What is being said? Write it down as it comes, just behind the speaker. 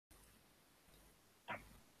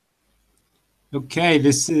Okay,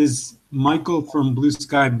 this is Michael from Blue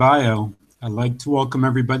Sky Bio. I'd like to welcome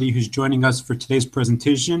everybody who's joining us for today's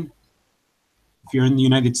presentation. If you're in the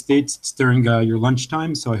United States, it's during your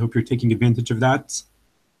lunchtime, so I hope you're taking advantage of that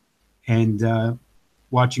and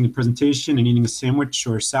watching the presentation and eating a sandwich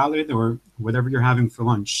or a salad or whatever you're having for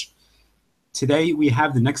lunch. Today, we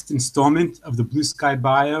have the next installment of the Blue Sky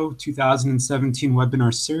Bio 2017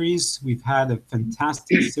 webinar series. We've had a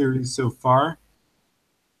fantastic series so far.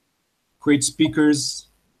 Great speakers,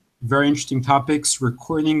 very interesting topics.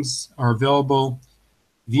 Recordings are available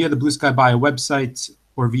via the Blue Sky Bio website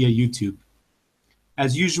or via YouTube.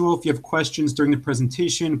 As usual, if you have questions during the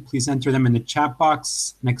presentation, please enter them in the chat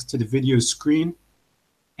box next to the video screen.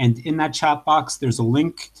 And in that chat box, there's a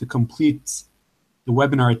link to complete the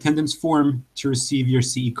webinar attendance form to receive your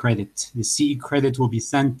CE credit. The CE credit will be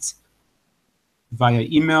sent via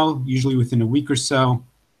email, usually within a week or so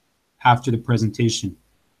after the presentation.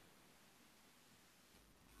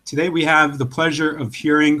 Today we have the pleasure of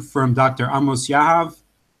hearing from Dr. Amos Yahav.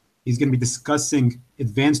 He's going to be discussing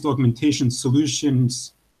advanced augmentation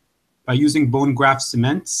solutions by using bone graft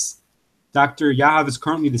cements. Dr. Yahav is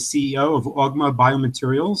currently the CEO of Augma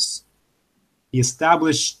Biomaterials. He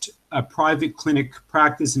established a private clinic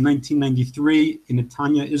practice in 1993 in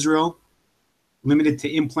Netanya, Israel, limited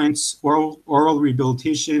to implants, oral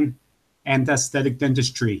rehabilitation, and aesthetic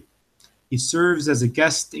dentistry. He serves as a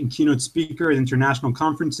guest and keynote speaker at international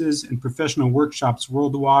conferences and professional workshops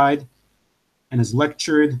worldwide and has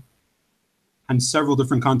lectured on several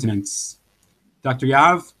different continents. Dr.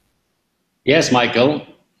 Yahav? Yes, Michael.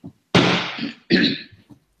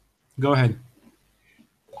 Go ahead.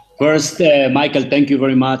 First, Michael, thank you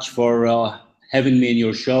very much for having me in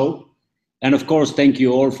your show. And of course, thank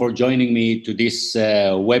you all for joining me to this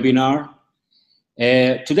webinar.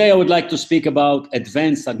 Today, I would like to speak about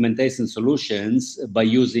advanced augmentation solutions by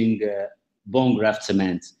using bone graft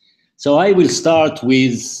cement. So I will start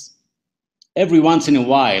with, every once in a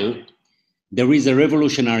while, there is a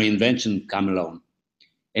revolutionary invention come along.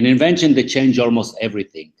 An invention that changed almost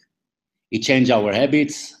everything. It changed our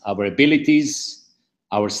habits, our abilities,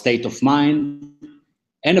 our state of mind.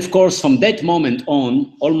 And of course, from that moment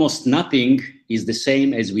on, almost nothing is the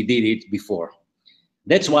same as we did it before.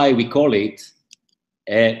 That's why we call it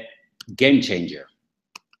a game changer.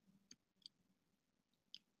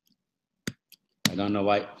 I don't know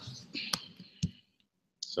why.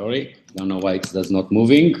 Sorry, I don't know why it does not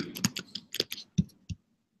moving.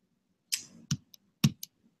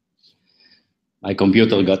 My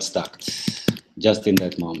computer got stuck just in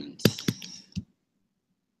that moment.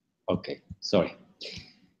 Okay, sorry.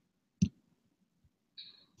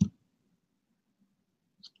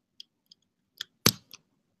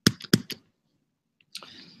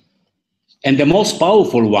 And the most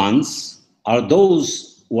powerful ones are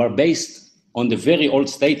those who are based on the very old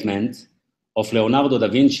statement of Leonardo da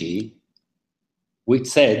Vinci, which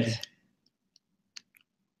said,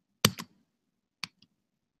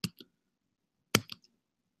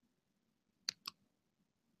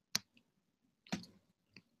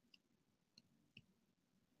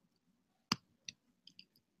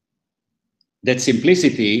 that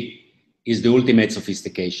simplicity is the ultimate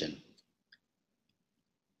sophistication.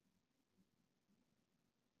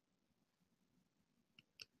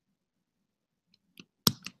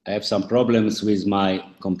 I have some problems with my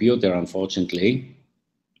computer, unfortunately.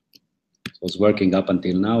 It was working up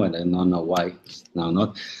until now, and I don't know why now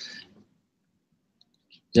not.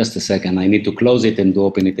 Just a second, I need to close it and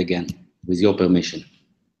open it again, with your permission.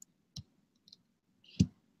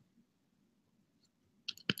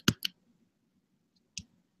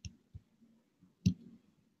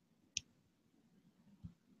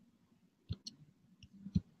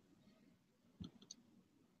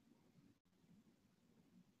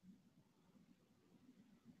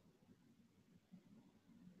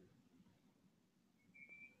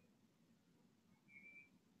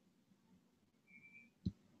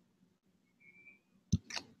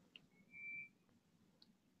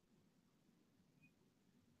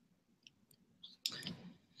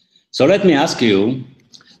 So let me ask you,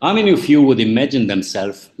 how many of you would imagine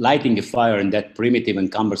themselves lighting a fire in that primitive and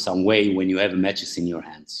cumbersome way when you have matches in your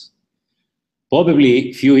hands? Probably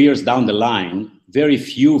a few years down the line, very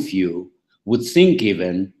few of you would think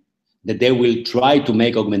even that they will try to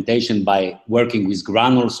make augmentation by working with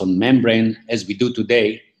granules on membrane as we do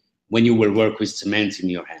today when you will work with cement in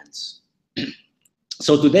your hands.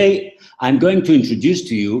 So today, I'm going to introduce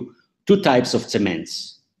to you two types of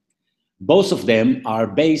cements. Both of them are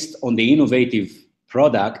based on the innovative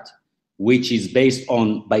product, which is based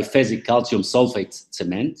on biphasic calcium sulfate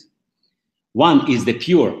cement. One is the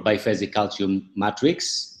pure biphasic calcium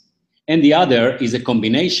matrix, and the other is a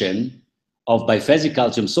combination of biphasic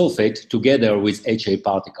calcium sulfate together with HA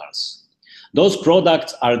particles. Those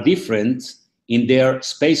products are different in their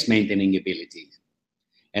space maintaining ability.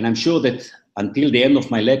 And I'm sure that until the end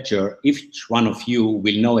of my lecture, each one of you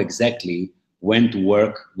will know exactly when to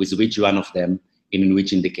work with which one of them in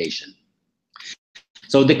which indication.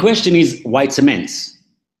 So the question is, why cements?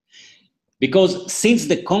 Because since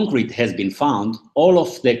the concrete has been found, all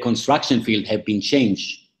of the construction field have been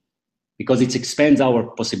changed because it expands our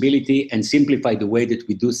possibility and simplify the way that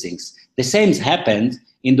we do things. The same happened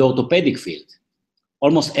in the orthopedic field.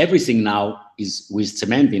 Almost everything now is with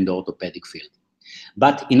cement in the orthopedic field.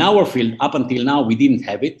 But in our field, up until now, we didn't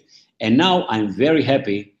have it. And now I'm very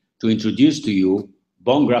happy to introduce to you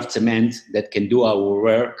bone graft cement that can do our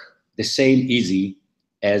work the same easy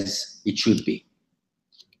as it should be.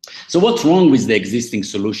 So what's wrong with the existing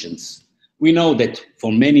solutions? We know that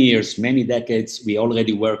for many years, many decades, we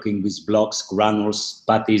already working with blocks, granules,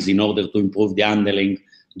 putties in order to improve the handling.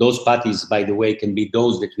 Those putties, by the way, can be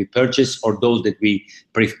those that we purchase or those that we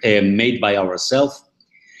made by ourselves.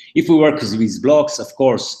 If we work with blocks, of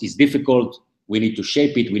course, it's difficult. We need to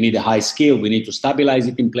shape it. We need a high skill. We need to stabilize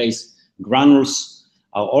it in place. Granules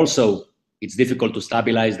are also, it's difficult to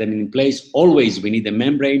stabilize them in place. Always we need a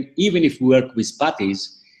membrane. Even if we work with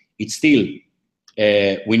putties, it's still,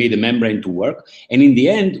 we need a membrane to work. And in the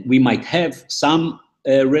end, we might have some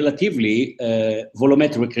relatively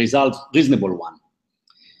volumetric result, reasonable one.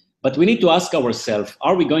 But we need to ask ourselves,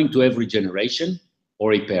 are we going to have regeneration or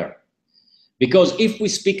repair? Because if we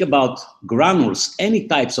speak about granules, any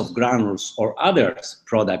types of granules or other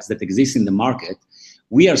products that exist in the market,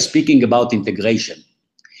 we are speaking about integration.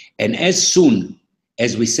 And as soon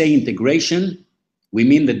as we say integration, we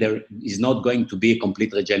mean that there is not going to be a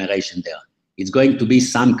complete regeneration there. It's going to be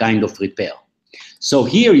some kind of repair. So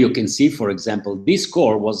here you can see, for example, this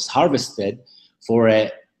core was harvested for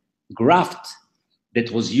a graft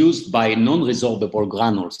that was used by non-resorbable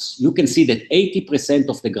granules. You can see that 80%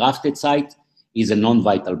 of the grafted site is a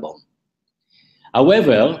non-vital bone.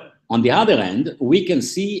 However, on the other hand, we can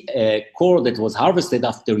see a core that was harvested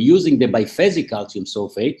after using the biphasic calcium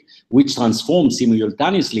sulfate, which transforms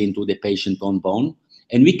simultaneously into the patient own bone,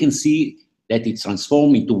 and we can see that it's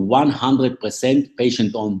transformed into 100%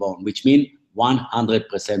 patient own bone, which means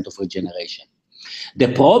 100% of regeneration.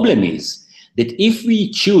 The problem is that if we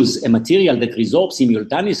choose a material that resorbs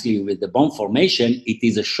simultaneously with the bone formation, it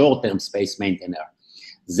is a short-term space maintainer.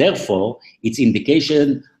 Therefore, its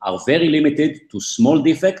indications are very limited to small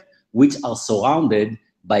defects, which are surrounded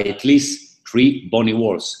by at least 3 bony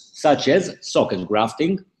walls, such as socket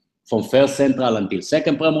grafting from first central until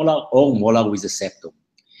second premolar or molar with a septum.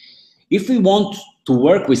 If we want to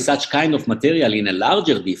work with such kind of material in a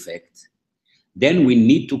larger defect, then we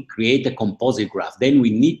need to create a composite graft. Then we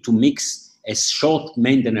need to mix a short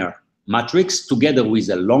maintainer matrix together with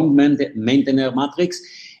a long maintainer matrix,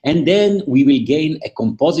 and then we will gain a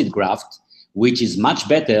composite graft, which is much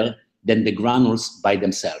better than the granules by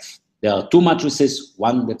themselves. There are 2 matrices,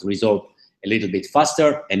 one that resorb a little bit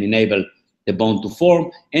faster and enable the bone to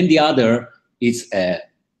form, and the other is a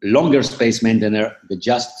longer space maintainer that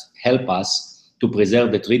just help us to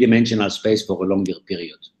preserve the 3-dimensional space for a longer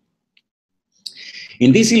period.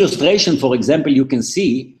 In this illustration, for example, you can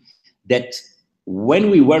see that when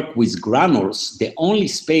we work with granules, the only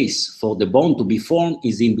space for the bone to be formed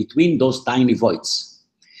is in between those tiny voids.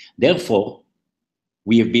 Therefore,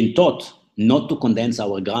 we have been taught not to condense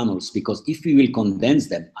our granules, because if we will condense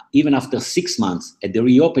them, even after 6 months at the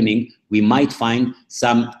reopening, we might find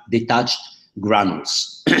some detached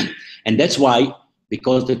granules. And that's why,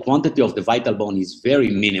 because the quantity of the vital bone is very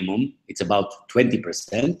minimum, it's about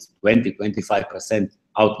 20%, 20-25%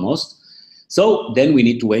 outmost. So then we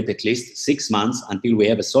need to wait at least 6 months until we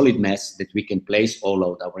have a solid mass that we can place or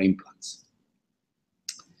load our implants.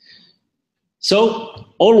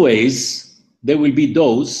 So always there will be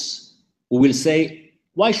those who will say,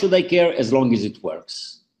 why should I care as long as it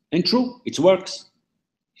works? And true, it works.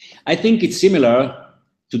 I think it's similar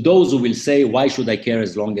to those who will say, why should I care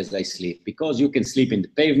as long as I sleep? Because you can sleep in the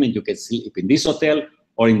pavement, you can sleep in this hotel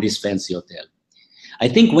or in this fancy hotel. I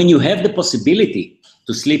think when you have the possibility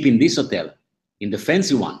to sleep in this hotel, in the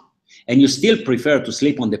fancy one, and you still prefer to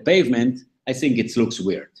sleep on the pavement, I think it looks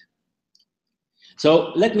weird.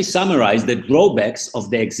 So let me summarize the drawbacks of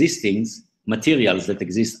the existing materials that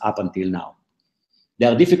exist up until now. They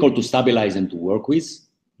are difficult to stabilize and to work with.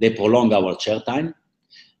 They prolong our chair time.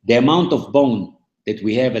 The amount of bone that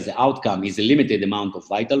we have as an outcome is a limited amount of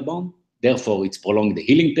vital bone. Therefore, it's prolonged the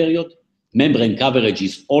healing period. Membrane coverage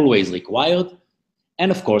is always required. And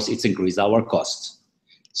of course, it's increased our costs.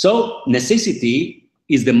 So necessity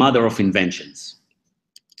is the mother of inventions.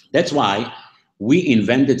 That's why we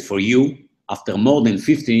invented for you, after more than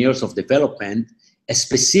 15 years of development, a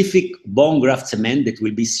specific bone graft cement that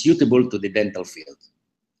will be suitable to the dental field.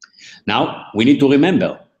 Now, we need to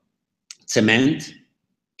remember, cement,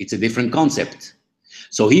 it's a different concept.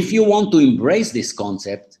 So if you want to embrace this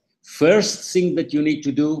concept, first thing that you need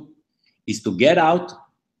to do is to get out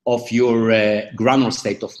of your granular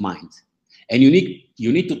state of mind. And you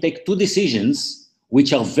need to take two decisions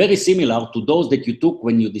which are very similar to those that you took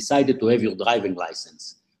when you decided to have your driving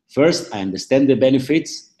license. First, I understand the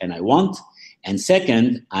benefits and I want. And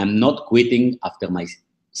second, I'm not quitting after my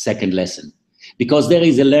second lesson, because there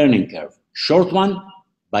is a learning curve. Short one,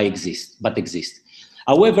 but exist.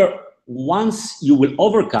 However, once you will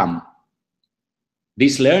overcome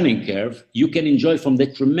this learning curve, you can enjoy from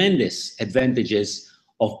the tremendous advantages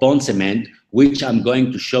of bone cement, which I'm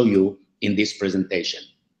going to show you in this presentation.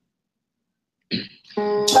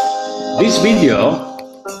 This video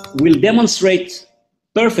will demonstrate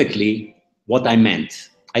perfectly what I meant.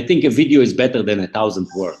 I think a video is better than 1,000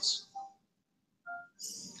 words.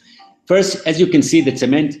 First, as you can see, the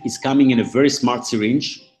cement is coming in a very smart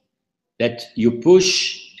syringe that you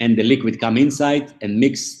push and the liquid come inside and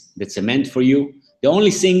mix the cement for you. The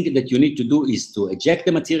only thing that you need to do is to eject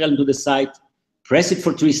the material into the site, press it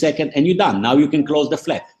for 3 seconds, and you're done. Now you can close the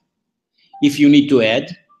flap. If you need to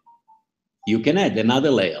add, you can add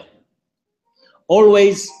another layer.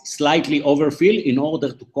 Always slightly overfill in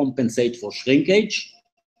order to compensate for shrinkage.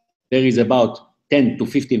 There is about 10 to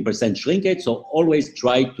 15% shrinkage, so always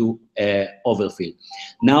try to overfill.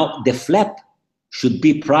 Now, the flap should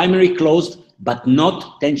be primary closed, but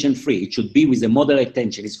not tension-free. It should be with a moderate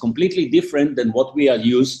tension. It's completely different than what we are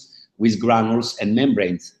used with granules and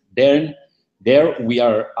membranes. There we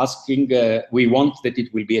are asking, we want that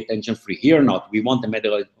it will be a tension-free. Here not, we want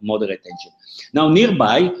a moderate tension. Now,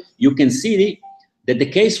 nearby, you can see that the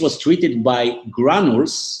case was treated by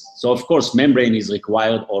granules. So of course, membrane is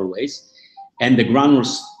required always, and the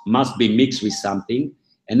granules must be mixed with something.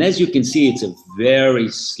 And as you can see, it's a very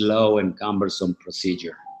slow and cumbersome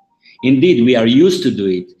procedure. Indeed, we are used to do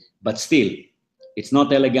it, but still, it's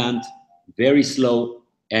not elegant, very slow,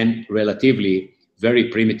 and relatively very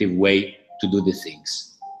primitive way to do the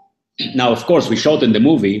things. Now, of course, we shortened the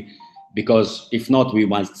movie because if not, we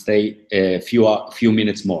must stay a few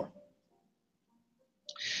minutes more.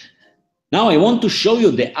 Now I want to show you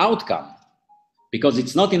the outcome, because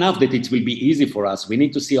it's not enough that it will be easy for us. We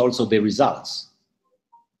need to see also the results.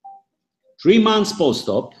 3 months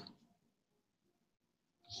post-op.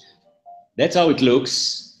 That's how it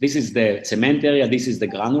looks. This is the cement area. This is the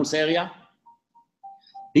granules area.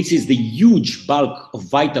 This is the huge bulk of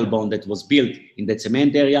vital bone that was built in the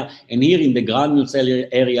cement area. And here in the granules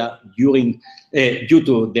area, due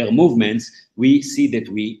to their movements, we see that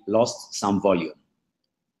we lost some volume.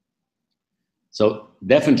 So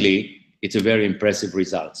definitely, it's a very impressive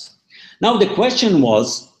results. Now the question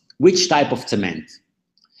was, which type of cement?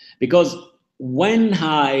 Because when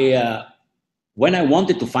I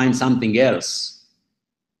wanted to find something else,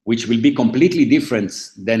 which will be completely different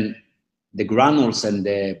than the granules and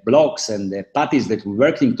the blocks and the patties that we're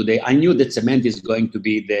working today, I knew that cement is going to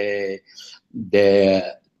be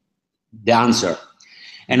the answer.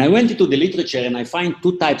 And I went into the literature and I find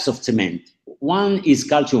 2 types of cement. One is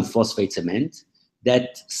calcium phosphate cement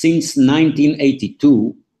that since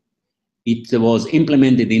 1982, it was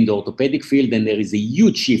implemented in the orthopedic field, and there is a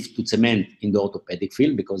huge shift to cement in the orthopedic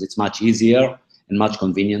field because it's much easier and much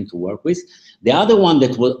convenient to work with. The other one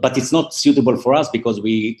that was, but it's not suitable for us because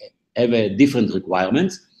we have a different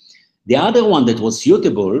requirements. The other one that was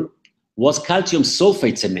suitable was calcium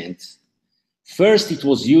sulfate cement. First, it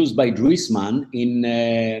was used by Druisman in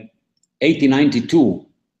 1892,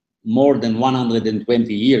 more than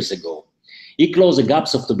 120 years ago. He closed the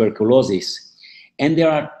gaps of tuberculosis. And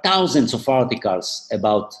there are thousands of articles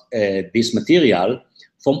about this material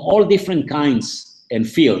from all different kinds and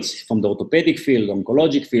fields, from the orthopedic field,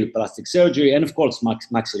 oncologic field, plastic surgery, and of course,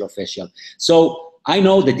 maxillofacial. So I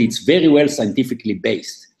know that it's very well scientifically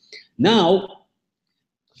based. Now,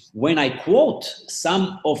 when I quote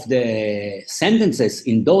some of the sentences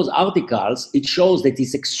in those articles, it shows that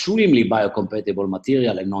it's extremely biocompatible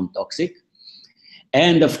material and non-toxic.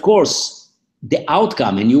 And of course, the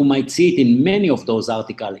outcome, and you might see it in many of those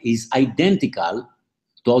articles, is identical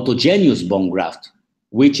to autogenous bone graft,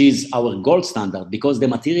 which is our gold standard because the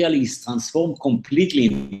material is transformed completely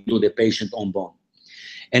into the patient's own bone.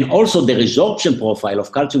 And also the resorption profile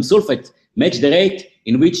of calcium sulfate match the rate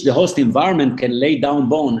in which the host environment can lay down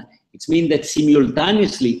bone. It means that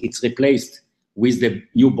simultaneously it's replaced with the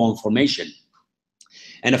new bone formation.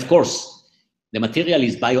 And of course, the material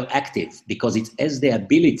is bioactive because it has the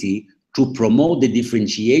ability to promote the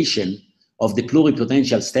differentiation of the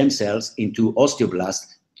pluripotential stem cells into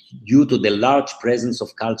osteoblasts due to the large presence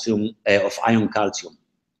of calcium, of ion calcium.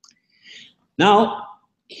 Now,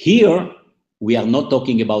 here we are not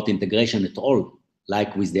talking about integration at all,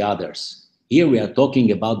 like with the others. Here we are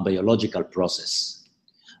talking about biological process.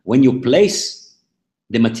 When you place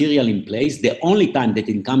the material in place, the only time that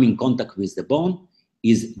it comes in contact with the bone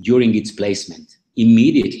is during its placement.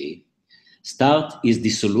 Immediately, start is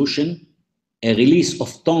dissolution, a release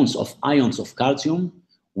of tons of ions of calcium,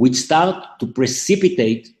 which start to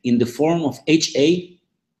precipitate in the form of HA,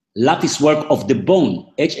 lattice work of the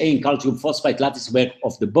bone, HA and calcium phosphate lattice work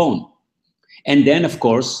of the bone. And then, of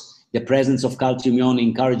course, the presence of calcium ion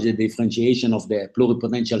encourages the differentiation of the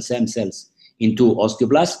pluripotential stem cells into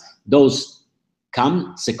osteoblasts. Those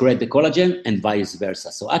come, secrete the collagen, and vice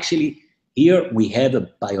versa. So actually, here we have a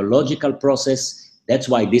biological process. That's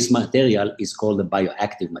why this material is called a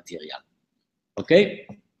bioactive material. Okay?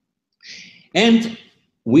 And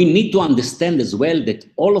we need to understand as well that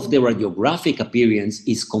all of the radiographic appearance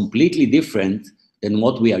is completely different than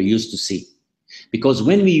what we are used to see. Because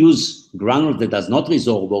when we use granule that does not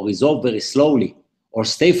resorb or resorb very slowly or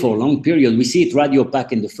stay for a long period, we see it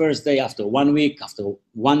radiopaque in the first day, after 1 week, after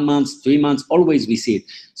 1 month, 3 months, always we see it.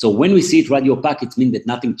 So when we see it radiopaque, it means that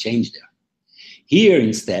nothing changed there. Here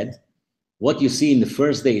instead, what you see in the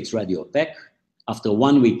first day, it's radiopaque. After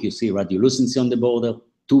 1 week, you see radiolucency on the border.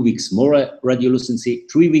 2 weeks, more radiolucency.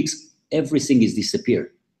 3 weeks, everything is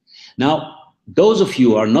disappeared. Now, those of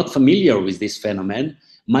you who are not familiar with this phenomenon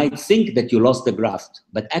might think that you lost the graft,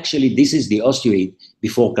 but actually this is the osteoid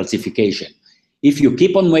before calcification. If you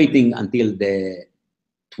keep on waiting until the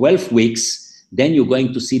 12 weeks, then you're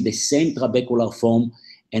going to see the same trabecular form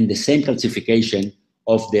and the same calcification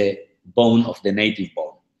of the bone, of the native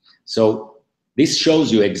bone. So this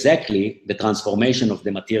shows you exactly the transformation of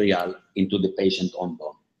the material into the patient own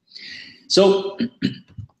bone. So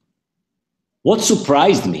what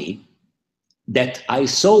surprised me, that I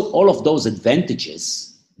saw all of those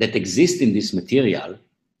advantages that exist in this material,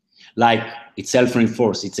 like it's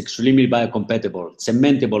self-reinforced, it's extremely biocompatible,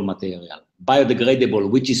 cementable material, biodegradable,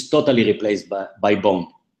 which is totally replaced by bone.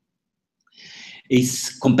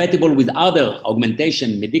 It's compatible with other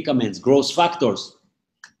augmentation, medicaments, growth factors,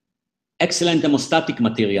 excellent hemostatic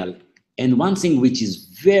material. And one thing which is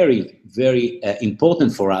very, very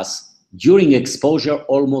important for us, during exposure,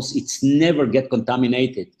 almost it's never get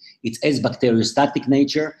contaminated. It has bacteriostatic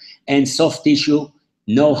nature, and soft tissue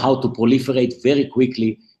know how to proliferate very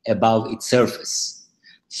quickly above its surface.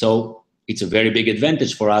 So it's a very big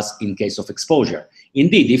advantage for us in case of exposure.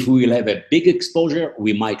 Indeed, if we will have a big exposure,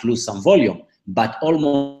 we might lose some volume, but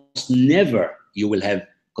almost never you will have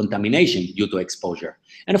contamination due to exposure.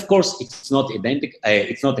 And of course, it's not identical,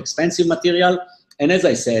 it's not expensive material. And as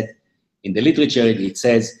I said, in the literature, it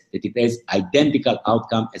says that it has identical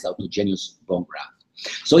outcome as autogenous bone graft.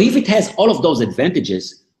 So if it has all of those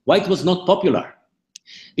advantages, why it was not popular?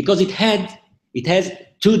 Because it has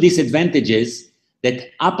two disadvantages that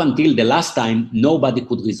up until the last time, nobody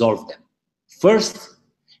could resolve them. First,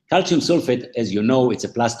 calcium sulfate, as you know, it's a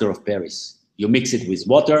plaster of Paris. You mix it with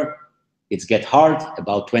water, it gets hard,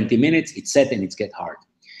 about 20 minutes, it's set and it gets hard.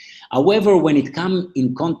 However, when it comes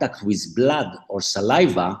in contact with blood or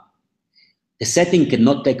saliva, the setting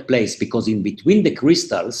cannot take place because in between the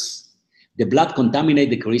crystals, the blood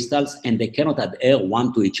contaminates the crystals and they cannot adhere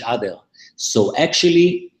one to each other. So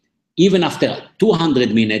actually, even after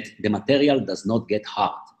 200 minutes, the material does not get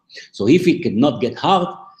hard. So if it cannot get hard,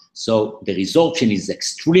 so the resorption is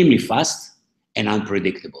extremely fast and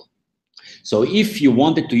unpredictable. So if you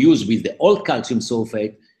wanted to use with the old calcium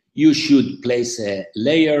sulfate, you should place a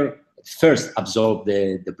layer, first absorb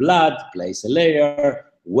the blood, place a layer,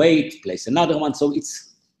 wait, place another one. So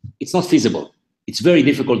it's not feasible. It's very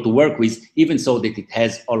difficult to work with, even so that it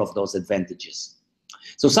has all of those advantages.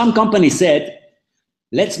 So some companies said,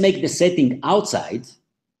 let's make the setting outside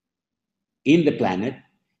in the planet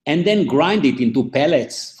and then grind it into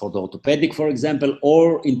pellets for the orthopedic, for example,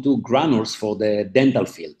 or into granules for the dental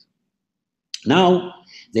field. Now,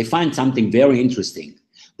 they find something very interesting,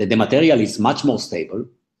 that the material is much more stable,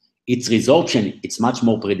 its resorption, it's much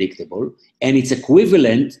more predictable, and it's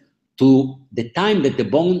equivalent to the time that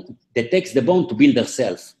takes the bone to build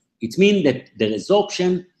itself. It means that the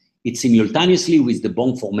resorption, it's simultaneously with the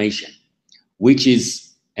bone formation, which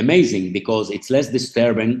is amazing because it's less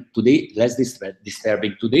disturbing to the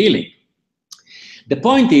healing. The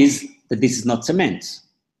point is that this is not cement.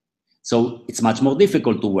 So it's much more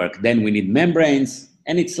difficult to work. Then we need membranes,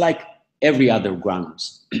 and it's like every other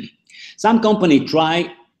granules. Some company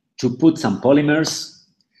tried to put some polymers.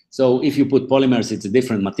 So if you put polymers, it's a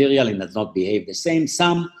different material and does not behave the same.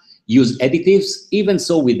 Some use additives. Even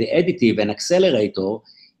so, with the additive and accelerator,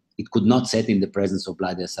 it could not set in the presence of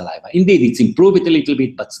blood and saliva. Indeed, it's improved it a little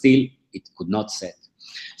bit, but still it could not set.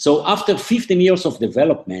 So after 15 years of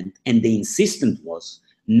development, and the insistence was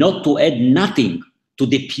not to add nothing to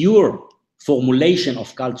the pure formulation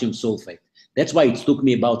of calcium sulfate. That's why it took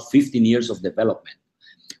me about 15 years of development.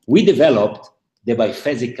 We developed the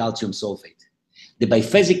biphasic calcium sulfate. The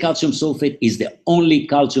biphasic calcium sulfate is the only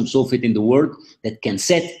calcium sulfate in the world that can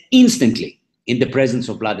set instantly in the presence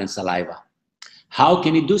of blood and saliva. How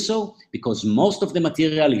can it do so? Because most of the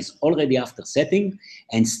material is already after setting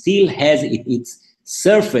and still has its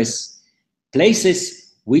surface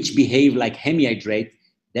places which behave like hemihydrate.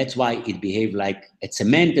 That's why it behaves like a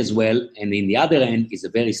cement as well, and in the other end is a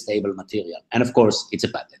very stable material. And of course, it's a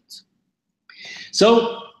patent.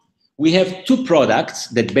 So we have two products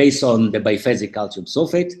that based on the biphasic calcium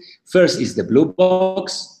sulfate. First is the blue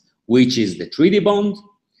box, which is the 3D bond,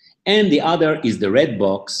 and the other is the red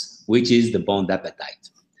box, which is the bond appetite.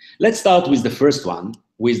 Let's start with the first one,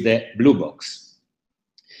 with the blue box.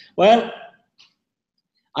 Well,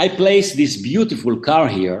 I placed this beautiful car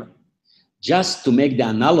here just to make the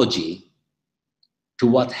analogy to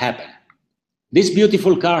what happened. This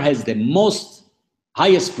beautiful car has the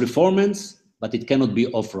highest performance, but it cannot be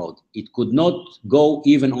off-road. It could not go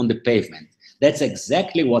even on the pavement. That's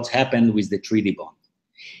exactly what happened with the 3D bond.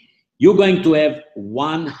 You're going to have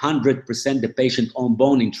 100% the patient on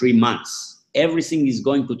bone in 3 months. Everything is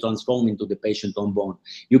going to transform into the patient on bone.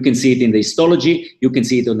 You can see it in the histology, you can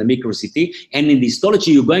see it on the micro CT, and in the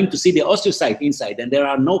histology, you're going to see the osteocyte inside, and there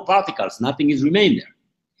are no particles, nothing is remained there.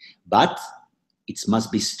 But it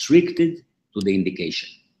must be restricted to the indication.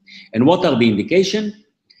 And what are the indications?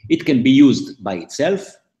 It can be used by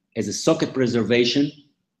itself as a socket preservation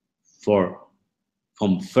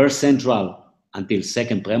from first central until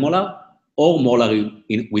second premolar, or molar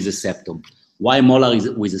with a septum. Why molar is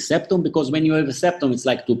with a septum? Because when you have a septum, it's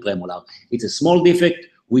like 2 premolar. It's a small defect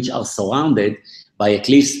which are surrounded by at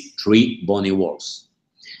least 3 bony walls.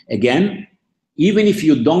 Again, even if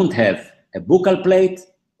you don't have a buccal plate,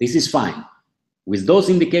 this is fine. With those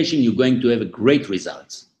indications, you're going to have great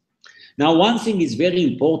results. Now, one thing is very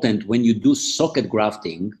important when you do socket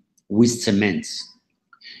grafting with cements.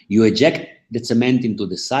 You eject the cement into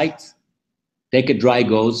the site, take a dry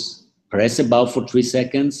gauze, press about for 3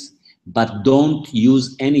 seconds, but don't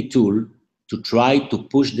use any tool to try to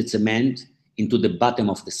push the cement into the bottom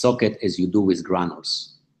of the socket as you do with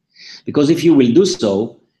granules. Because if you will do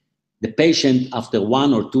so, the patient after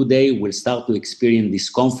 1 or 2 days will start to experience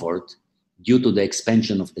discomfort due to the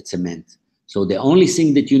expansion of the cement. So the only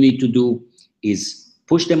thing that you need to do is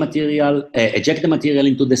push the material, eject the material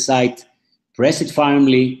into the site, press it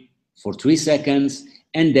firmly for 3 seconds,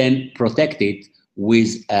 and then protect it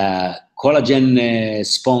with a collagen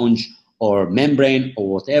sponge or membrane or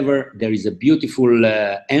whatever. There is a beautiful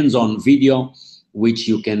hands-on video which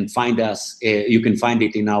you can find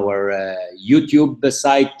it in our YouTube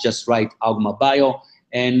site. Just write Augma Bio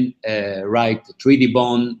and write 3D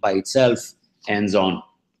bond by itself, hands-on.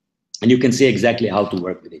 And you can see exactly how to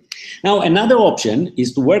work with it. Now, another option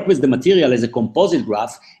is to work with the material as a composite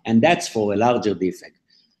graft, and that's for a larger defect.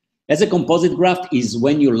 As a composite graft is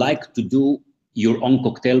when you like to do your own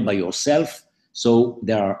cocktail by yourself. So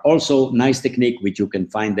there are also nice techniques which you can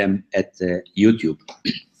find them at YouTube.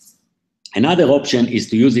 Another option is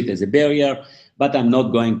to use it as a barrier, but I'm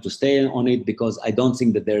not going to stay on it because I don't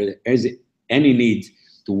think that there is any need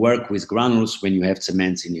to work with granules when you have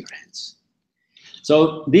cements in your hands.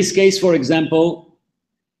 So this case, for example,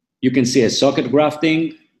 you can see a socket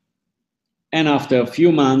grafting, and after a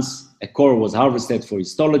few months, a core was harvested for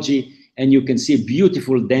histology, and you can see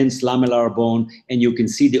beautiful dense lamellar bone, and you can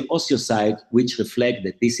see the osteocyte, which reflect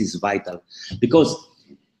that this is vital. Because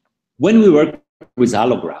when we work with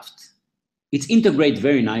allograft, it integrates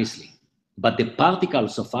very nicely, but the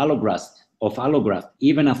particles of allograft,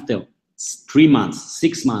 even after 3 months,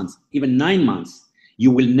 6 months, even 9 months, you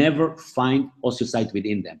will never find osteocyte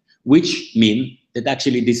within them, which means that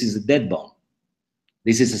actually this is a dead bone.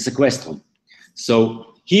 This is a sequestrum.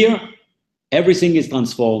 So here, everything is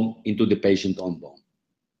transformed into the patient on bone.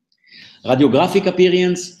 Radiographic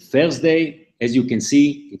appearance, first day, as you can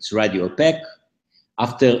see, it's radio opaque.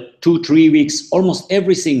 After 2-3 weeks, almost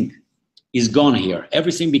everything is gone here.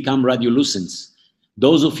 Everything becomes radiolucent.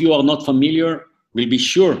 Those of you who are not familiar will be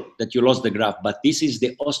sure that you lost the graft, but this is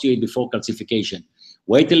the osteoid before calcification.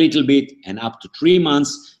 Wait a little bit, and up to 3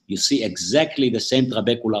 months, you see exactly the same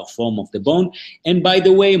trabecular form of the bone. And by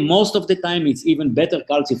the way, most of the time, it's even better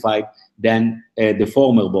calcified than the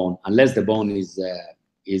former bone, unless the bone is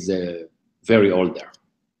very older.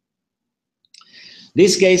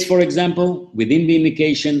 This case, for example, within the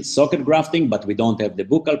indication socket grafting, but we don't have the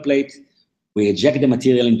buccal plate, we eject the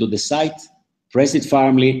material into the site, press it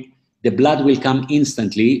firmly, the blood will come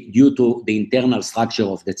instantly due to the internal structure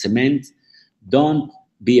of the cement. Don't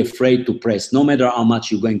be afraid to press. No matter how much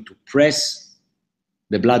you're going to press,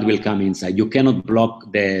 the blood will come inside. You cannot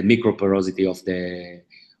block the microporosity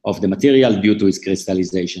of the material due to its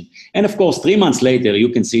crystallization. And of course, 3 months later, you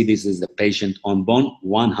can see this is the patient on bone,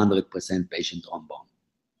 100% patient on bone.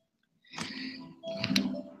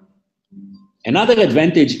 Another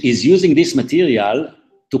advantage is using this material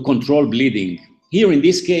to control bleeding. Here in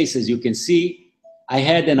this case, as you can see, I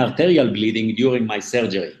had an arterial bleeding during my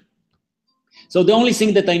surgery. So the only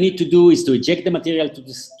thing that I need to do is to eject the material to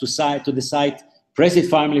the site, press it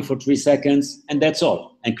firmly for 3 seconds, and that's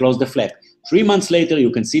all, and close the flap. 3 months later,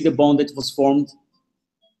 you can see the bone that was formed,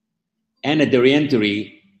 and at the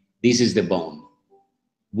re-entry, this is the bone.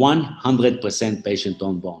 100% patient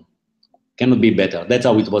on bone. Cannot be better. That's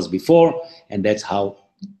how it was before, and that's how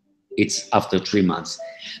it's after 3 months.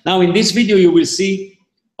 Now, in this video, you will see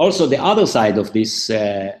also the other side of this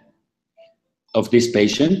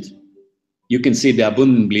patient. You can see the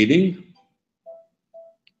abundant bleeding.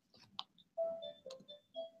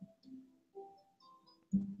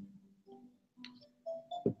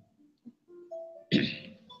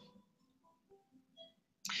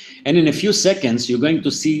 And in a few seconds, you're going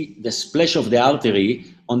to see the splash of the artery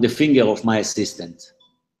on the finger of my assistant.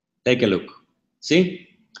 Take a look. See?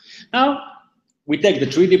 Now, we take the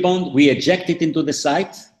 3D bond, we eject it into the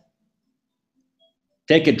site,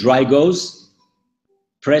 take a dry gauze,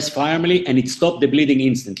 press firmly, and it stops the bleeding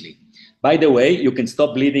instantly. By the way, you can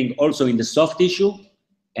stop bleeding also in the soft tissue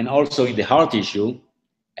and also in the hard tissue,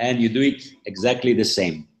 and you do it exactly the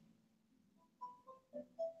same.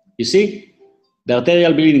 You see? The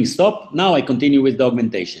arterial bleeding stopped. Now I continue with the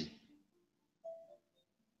augmentation.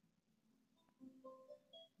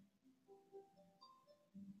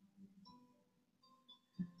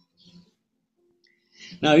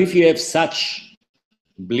 Now, if you have such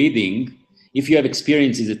bleeding, if you have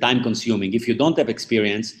experience, it's time consuming. If you don't have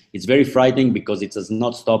experience, it's very frightening because it does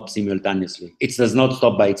not stop simultaneously. It does not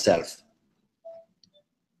stop by itself,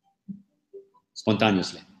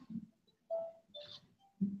 spontaneously.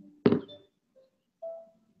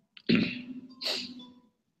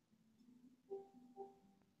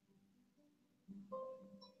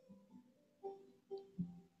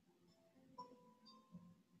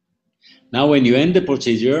 Now, when you end the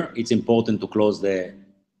procedure, it's important to close the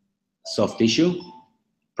soft tissue.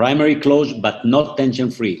 Primary close, but not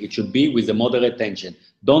tension-free. It should be with a moderate tension.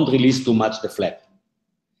 Don't release too much the flap.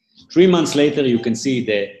 3 months later, you can see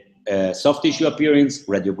the soft tissue appearance,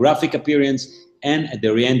 radiographic appearance, and at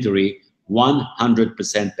the re-entry,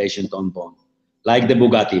 100% patient on bone. Like the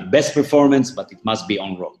Bugatti, best performance, but it must be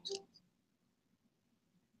on road.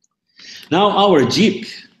 Now, our Jeep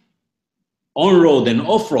on-road and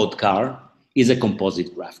off-road car is a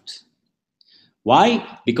composite graft.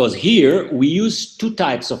 Why? Because here we use 2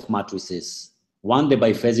 types of matrices. One, the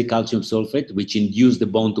biphasic calcium sulfate, which induce the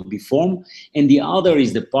bone to be formed, and the other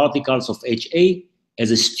is the particles of HA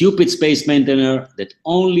as a stupid space maintainer that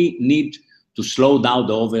only need to slow down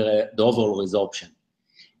the overall resorption.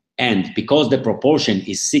 And because the proportion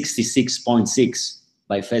is 66.6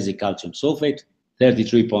 biphasic calcium sulfate,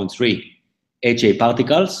 33.3 HA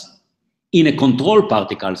particles, in a control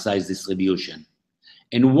particle size distribution.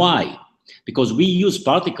 And why? Because we use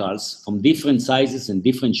particles from different sizes and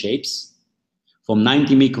different shapes, from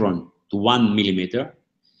 90 micron to 1 millimeter,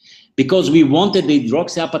 because we wanted the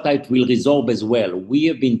hydroxyapatite will resorb as well. We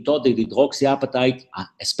have been taught that hydroxyapatite,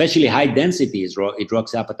 especially high density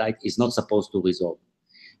hydroxyapatite, is not supposed to resorb.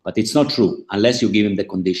 But it's not true unless you give him the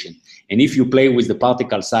condition. And if you play with the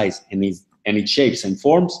particle size and its shapes and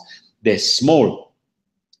forms, the small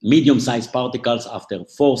medium-sized particles after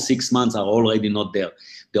 4-6 months are already not there.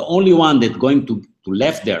 The only one that's going to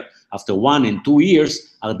left there after 1 and 2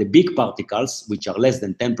 years are the big particles, which are less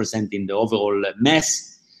than 10% in the overall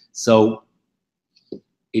mass. So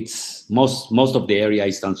it's most of the area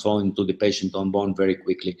is transformed to the patient on bone very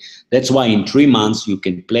quickly. That's why in 3 months you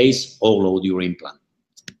can place or load your implant.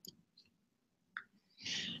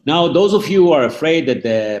 Now, those of you who are afraid that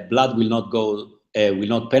the blood will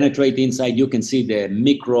not penetrate inside, you can see the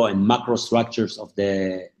micro and macro structures of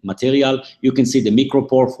the material. You can see the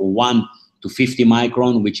micropore for 1 to 50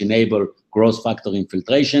 micron, which enable growth factor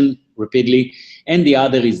infiltration rapidly. And the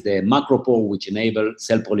other is the macropore, which enable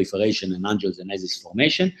cell proliferation and angiogenesis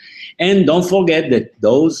formation. And don't forget that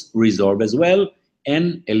those resorb as well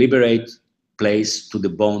and a liberate place to the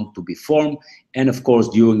bone to be formed. And of course,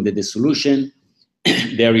 during the dissolution,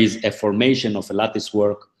 there is a formation of a lattice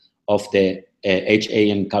work of the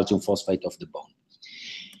HA and calcium phosphate of the bone.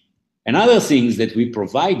 Another thing is that we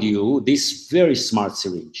provide you this very smart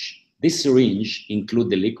syringe. This syringe includes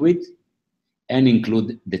the liquid and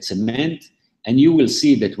include the cement, and you will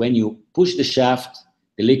see that when you push the shaft,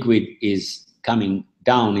 the liquid is coming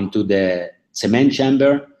down into the cement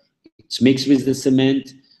chamber. It's mixed with the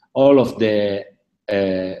cement. All of the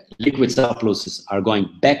liquid surpluses are going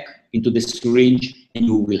back into the syringe, and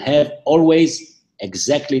you will have always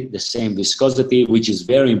exactly the same viscosity, which is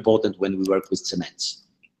very important when we work with cements.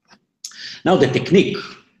 Now the technique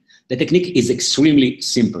is extremely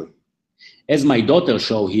simple. As my daughter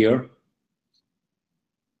show here,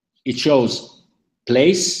 it shows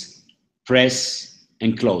place, press,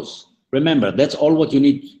 and close. Remember, that's all what you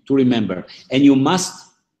need to remember. And you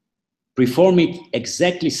must perform it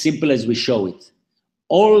exactly simple as we show it.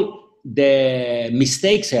 All the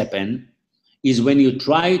mistakes happen is when you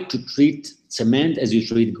try to treat cement as you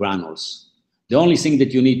treat granules. The only thing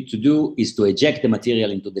that you need to do is to eject the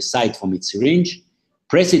material into the site from its syringe,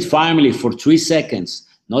 press it firmly for 3 seconds,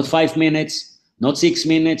 not 5 minutes, not 6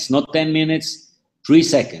 minutes, not 10 minutes, 3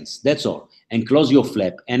 seconds, that's all. And close your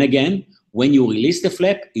flap. And again, when you release the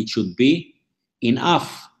flap, it should be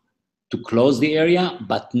enough to close the area,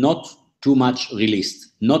 but not too much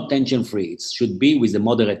released, not tension-free. It should be with a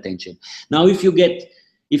moderate tension. Now, if you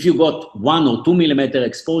got 1 or 2 millimeter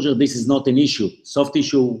exposure, this is not an issue. Soft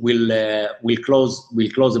tissue will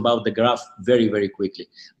close about the graft very, very quickly,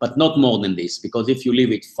 but not more than this, because if you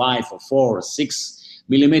leave it 5 or 4 or 6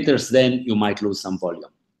 millimeters, then you might lose some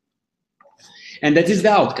volume. And that is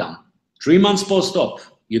the outcome. 3 months post-op,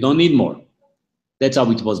 you don't need more. That's how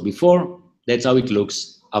it was before. That's how it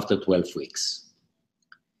looks after 12 weeks.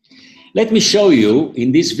 Let me show you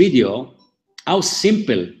in this video how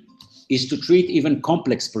simple is to treat even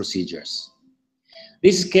complex procedures.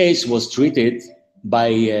 This case was treated by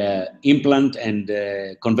implant and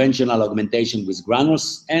conventional augmentation with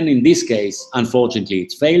granules, and in this case, unfortunately,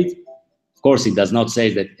 it failed. Of course, it does not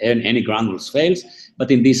say that any granules fails,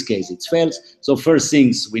 but in this case, it fails. So first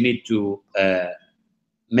things, we need to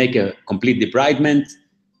make a complete debridement,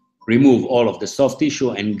 remove all of the soft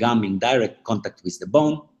tissue and gum in direct contact with the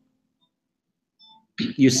bone.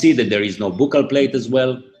 You see that there is no buccal plate as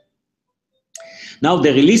well. Now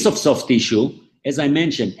the release of soft tissue, as I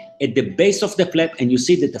mentioned, at the base of the flap, and you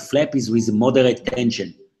see that the flap is with moderate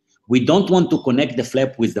tension. We don't want to connect the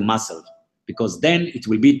flap with the muscle, because then it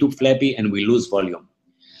will be too flappy and we lose volume.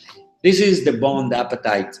 This is the bone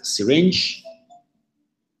appetite syringe.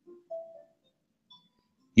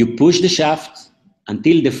 You push the shaft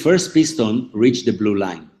until the first piston reach the blue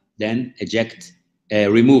line. Then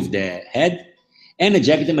remove the head and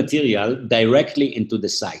eject the material directly into the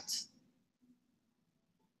site.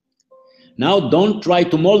 Now don't try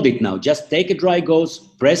to mold it now. Just take a dry gauze,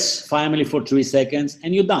 press firmly for 3 seconds,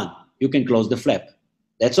 and you're done. You can close the flap.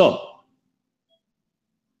 That's all.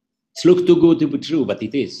 It looks too good to be true, but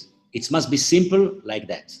it is. It must be simple like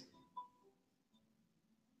that.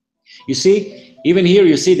 You see, even here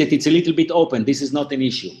you see that it's a little bit open. This is not an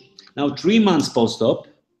issue. Now 3 months post-op,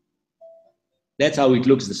 that's how it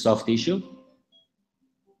looks, the soft tissue.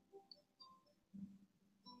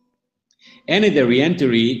 And at the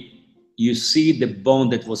re-entry, you see the bone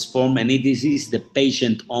that was formed, and this is the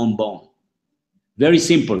patient own bone. Very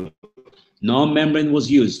simple. No membrane was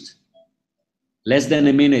used. Less than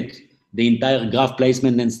a minute, the entire graft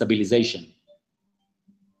placement and stabilization.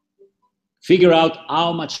 Figure out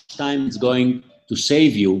how much time it's going to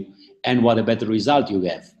save you and what a better result you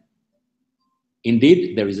have.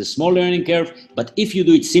 Indeed, there is a small learning curve, but if you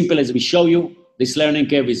do it simple as we show you, this learning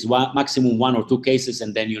curve is maximum 1 or 2 cases,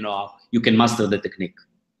 and then you know you can master the technique.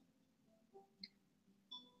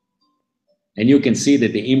 And you can see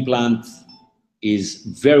that the implant is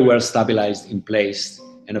very well stabilized in place,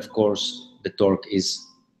 and of course, the torque is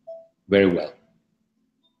very well.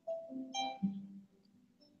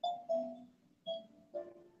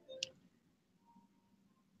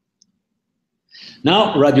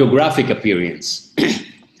 Now, radiographic appearance.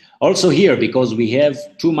 Also here, because we have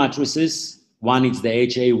 2 matrices, one is the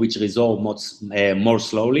HA, which resolves more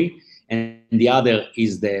slowly, and the other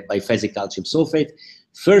is the biphasic calcium sulfate.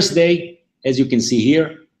 First day, as you can see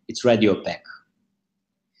here, it's radio-opaque.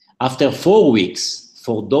 After 4 weeks,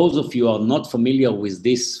 for those of you who are not familiar with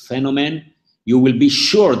this phenomenon, you will be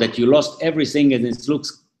sure that you lost everything and it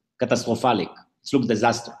looks catastrophalic. It looks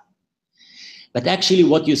disaster. But actually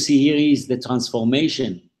what you see here is the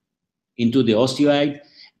transformation into the osteoid,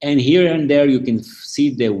 And here and there, you can see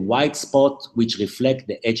the white spot which reflect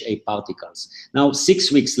the HA particles. Now,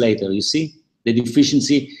 6 weeks later, you see the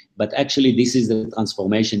deficiency, but actually this is the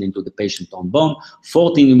transformation into the patient own bone.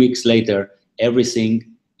 14 weeks later,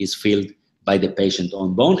 everything is filled by the patient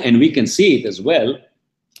own bone. And we can see it as well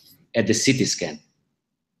at the CT scan.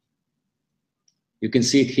 You can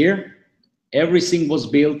see it here. Everything was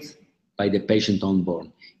built by the patient own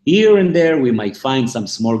bone. Here and there, we might find some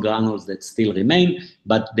small granules that still remain,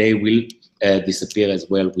 but they will disappear as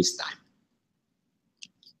well with time.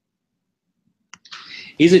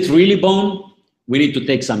 Is it really bone? We need to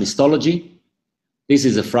take some histology. This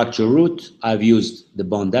is a fracture root. I've used the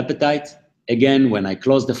bone apatite. Again, when I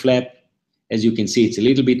close the flap, as you can see, it's a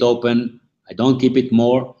little bit open. I don't keep it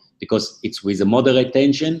more because it's with a moderate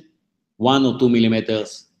tension. 1 or 2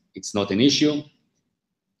 millimeters, it's not an issue.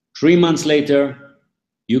 3 months later,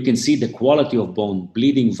 you can see the quality of bone,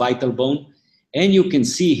 bleeding vital bone, and you can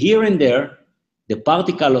see here and there the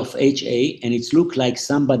particle of HA, and it looks like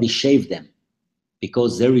somebody shaved them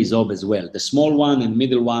because they resorb as well. The small one and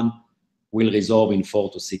middle one will resorb in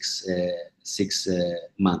 4 to 6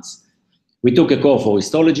 months. We took a core for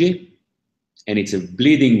histology, and it's a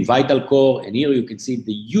bleeding vital core, and here you can see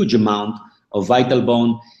the huge amount of vital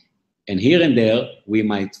bone, and here and there we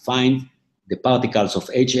might find the particles of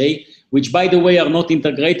HA, which, by the way, are not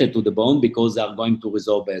integrated to the bone because they are going to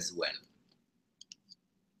resorb as well.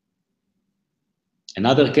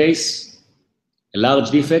 Another case, a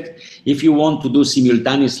large defect. If you want to do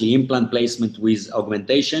simultaneously implant placement with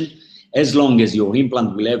augmentation, as long as your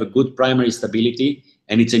implant will have a good primary stability,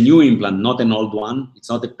 and it's a new implant, not an old one, it's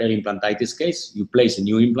not a peri-implantitis case, you place a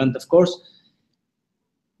new implant, of course,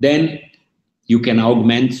 then you can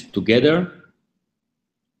augment together.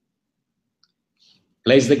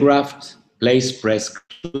 Place the graft, place, press,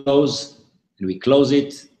 close, and we close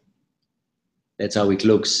it. That's how it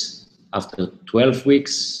looks after 12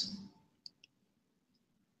 weeks.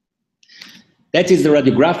 That is the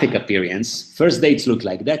radiographic appearance. First days look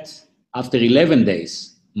like that. After 11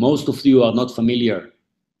 days, most of you are not familiar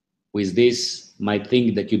with this, might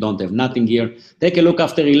think that you don't have nothing here. Take a look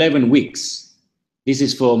after 11 weeks. This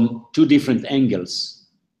is from 2 different angles.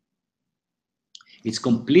 It's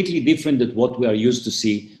completely different than what we are used to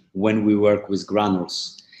see when we work with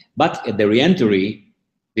granules. But at the re-entry,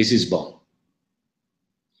 this is bone.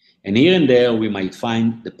 And here and there, we might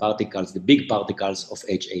find the particles, the big particles of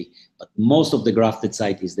HA. But most of the grafted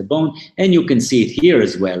site is the bone. And you can see it here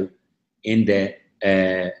as well in the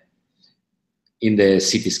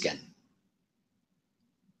CT scan.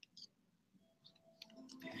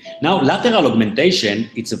 Now, lateral augmentation,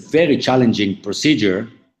 it's a very challenging procedure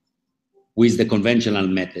with the conventional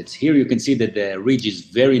methods. Here you can see that the ridge is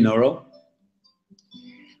very narrow.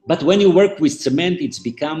 But when you work with cement, it's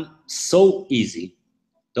become so easy.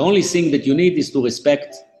 The only thing that you need is to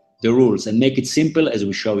respect the rules and make it simple as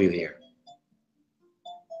we show you here.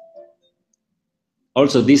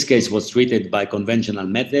 Also, this case was treated by conventional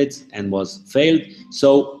methods and was failed.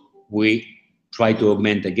 So we try to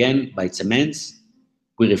augment again by cements.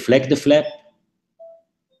 We reflect the flap.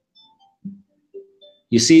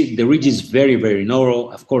 You see, the ridge is very, very narrow.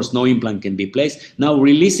 Of course, no implant can be placed. Now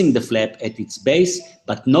releasing the flap at its base,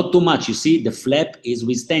 but not too much. You see, the flap is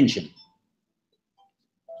with tension.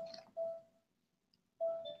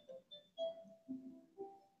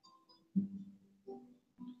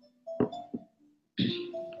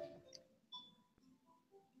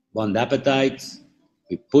 Bond apatite.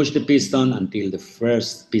 We push the piston until the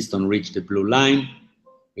first piston reaches the blue line.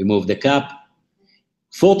 Remove the cap.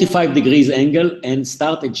 45 degrees angle and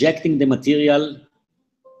start ejecting the material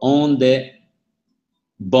on the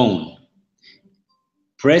bone.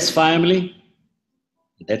 Press firmly.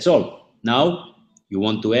 That's all. Now, you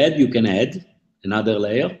want to add, you can add another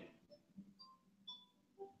layer.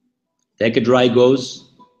 Take a dry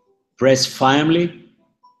gauze, press firmly,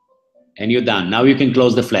 and you're done. Now you can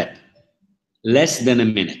close the flap. Less than a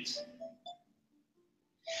minute.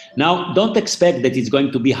 Now, don't expect that it's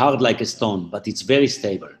going to be hard like a stone, but it's very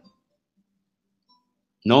stable.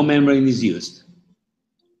 No membrane is used.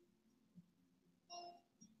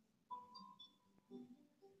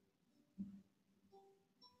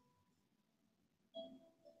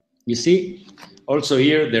 You see, also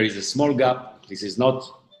here, there is a small gap. This is not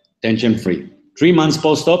tension-free. 3 months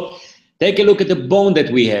post-op. Take a look at the bone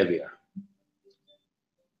that we have here.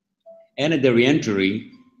 And at the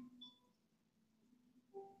re-entry,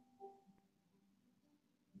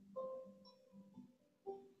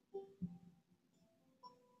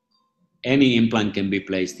 any implant can be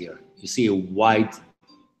placed here. You see a white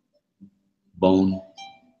bone.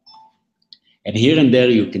 And here and there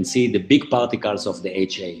you can see the big particles of the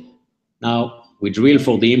HA. Now we drill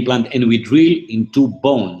for the implant, and we drill into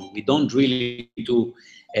bone. We don't drill into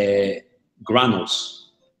granules.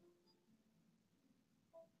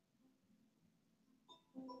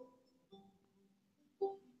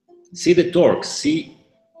 See the torque, see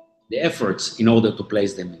the efforts in order to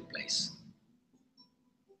place them in place.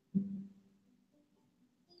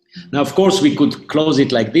 Now, of course, we could close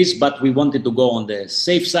it like this, but we wanted to go on the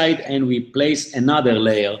safe side, and we place another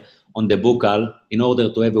layer on the buccal in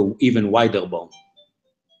order to have an even wider bone.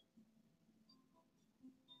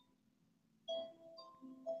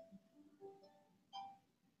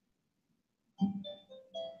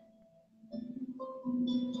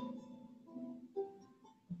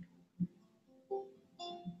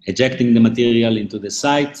 Ejecting the material into the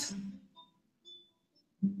site.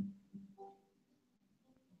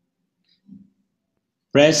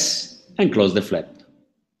 Press and close the flap.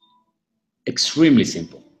 Extremely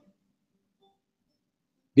simple.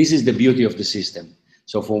 This is the beauty of the system.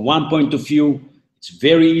 So from one point of view, it's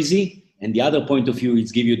very easy, and the other point of view,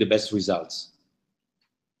 it's give you the best results.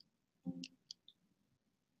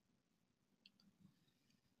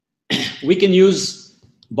 We can use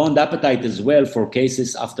bond appetite as well for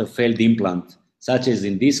cases after failed implant, such as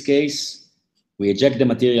in this case, we eject the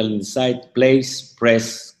material in the site, place,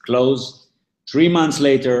 press, close. 3 months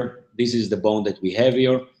later, this is the bone that we have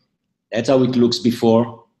here. That's how it looks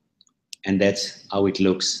before, and that's how it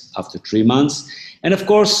looks after 3 months. And of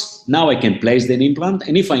course, now I can place the implant,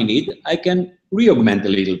 and if I need, I can re-augment a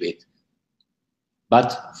little bit.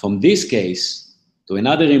 But from this case to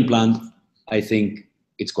another implant, I think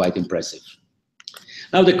it's quite impressive.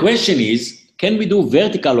 Now the question is, can we do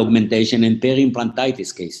vertical augmentation in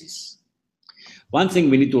peri-implantitis cases? One thing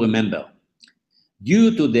we need to remember,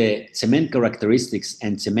 due to the cement characteristics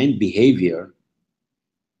and cement behavior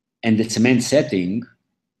and the cement setting,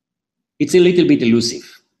 it's a little bit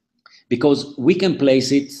elusive because we can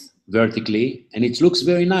place it vertically and it looks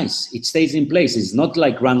very nice. It stays in place. It's not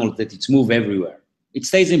like granule that it's move everywhere. It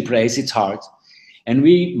stays in place, it's hard. And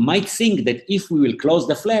we might think that if we will close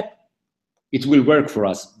the flap, it will work for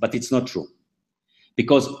us, but it's not true.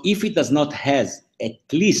 Because if it does not have at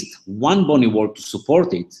least one bony wall to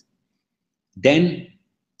support it, then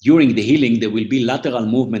during the healing, there will be lateral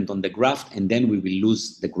movement on the graft, and then we will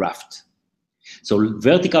lose the graft. So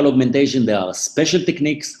vertical augmentation, there are special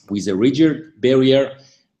techniques with a rigid barrier,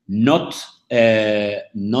 not the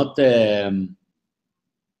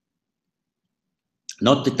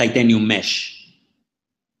titanium mesh.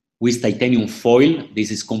 With titanium foil,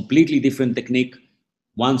 this is completely different technique.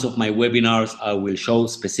 Once of my webinars, I will show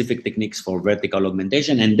specific techniques for vertical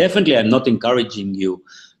augmentation, and definitely I'm not encouraging you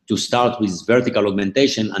to start with vertical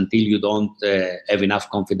augmentation until you don't have enough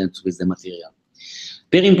confidence with the material.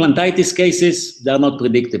 Peri-implantitis cases, they're not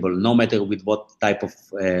predictable, no matter with what type of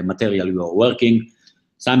material you are working.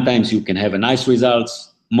 Sometimes you can have a nice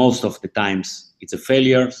results. Most of the times it's a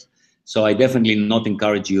failure. So I definitely not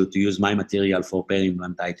encourage you to use my material for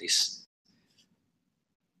peri-implantitis.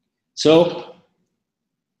 So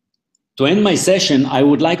to end my session, I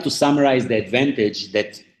would like to summarize the advantage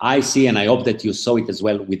that I see, and I hope that you saw it as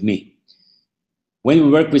well with me. When we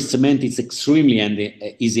work with cement, it's extremely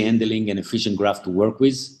easy handling and efficient graft to work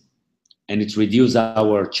with, and it's reduced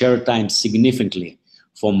our chair time significantly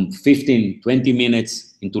from 15, 20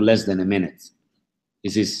 minutes into less than a minute.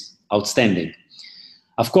 This is outstanding.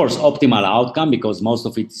 Of course, optimal outcome, because most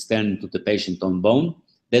of it is turned to the patient on bone.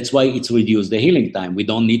 That's why it's reduced the healing time. We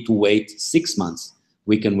don't need to wait 6 months.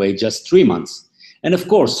 We can wait just 3 months. And of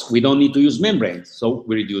course, we don't need to use membranes, so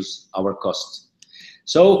we reduce our costs.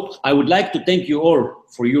 So I would like to thank you all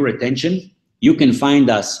for your attention. You can find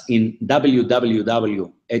us in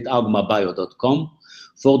www.augmabio.com.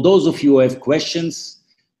 For those of you who have questions,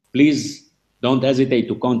 please don't hesitate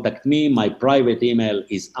to contact me. My private email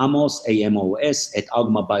is amos, A-M-O-S,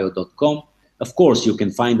 @augmabio.com. Of course, you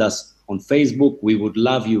can find us on Facebook. We would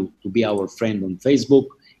love you to be our friend on Facebook,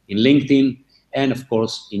 in LinkedIn, and of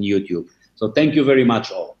course, in YouTube. So thank you very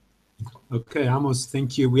much all. Okay, Amos,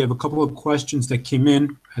 thank you. We have a couple of questions that came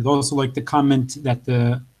in. I'd also like to comment that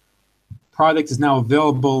the product is now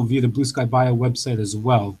available via the Blue Sky Bio website as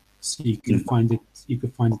well. So you can find it,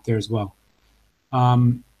 there as well.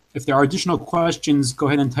 If there are additional questions, go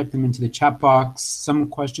ahead and type them into the chat box. Some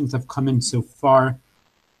questions have come in so far.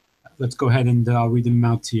 Let's go ahead and I'll read them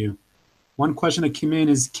out to you. One question that came in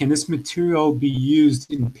is, can this material be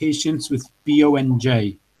used in patients with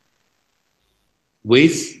BONJ?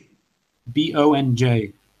 With?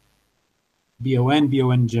 BONJ.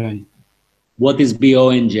 BONJ. What is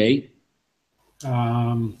BONJ?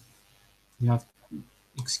 Yeah,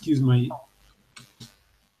 excuse my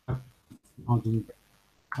on the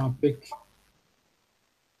topic.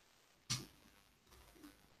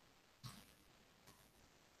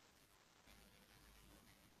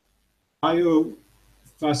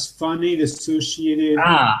 Biphosphonate associated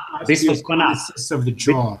bisphosphonate. osteogenesis of the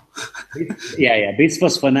jaw. Yeah,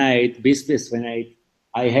 bisphosphonate.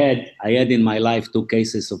 I had in my life 2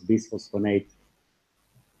 cases of bisphosphonate.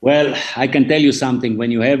 Well, I can tell you something.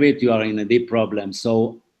 When you have it, you are in a deep problem.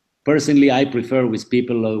 So personally, I prefer with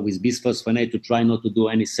people with bisphosphonate to try not to do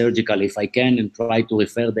any surgical if I can, and try to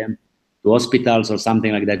refer them to hospitals or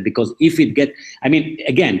something like that. Because if it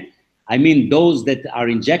those that are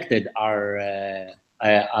injected are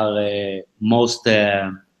most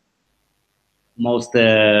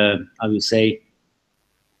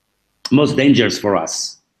dangerous for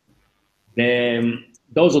us.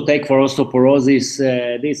 Those who take for osteoporosis,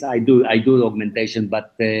 this I do augmentation,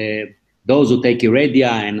 but those who take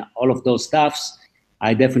iridia and all of those stuffs,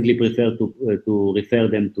 I definitely prefer to refer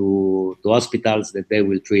them to hospitals that they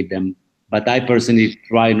will treat them. But I personally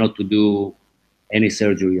try not to do any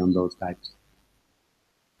surgery on those types.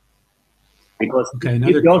 Because if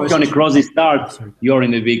the osteonecrosis starts, you're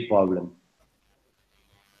in a big problem.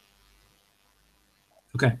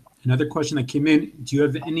 Okay, another question that came in. Do you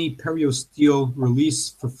have any periosteal release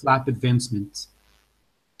for flap advancement?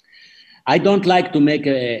 I don't like to make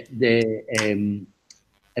a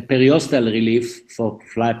periosteal relief for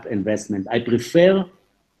flap advancement. I prefer,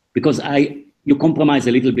 because you compromise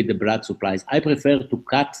a little bit the blood supplies, I prefer to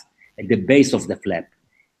cut at the base of the flap.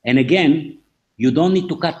 And again, you don't need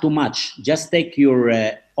to cut too much. Just take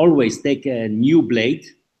always take a new blade,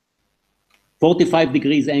 45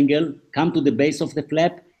 degrees angle, come to the base of the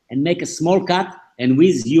flap and make a small cut, and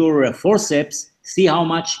with your forceps, see how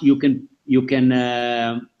much you can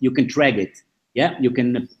drag it. Yeah, you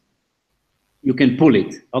can pull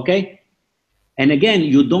it, okay? And again,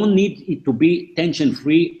 you don't need it to be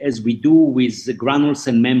tension-free as we do with granules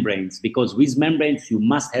and membranes, because with membranes, you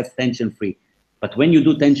must have tension-free. But when you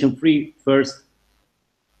do tension-free, first,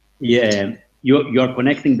 you're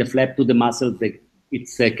connecting the flap to the muscle.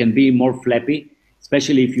 It can be more flappy,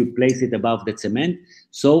 especially if you place it above the cement.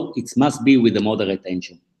 So it must be with a moderate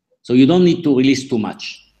tension. So you don't need to release too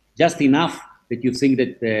much, just enough that you think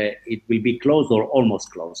that it will be closed or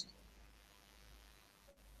almost closed.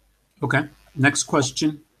 Okay, next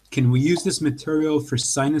question. Can we use this material for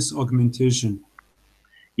sinus augmentation?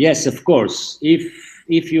 Yes, of course.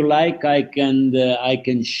 If you like, I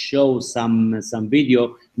can show some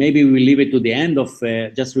video. Maybe we'll leave it to the end of,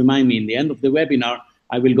 just remind me, in the end of the webinar,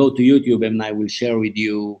 I will go to YouTube and I will share with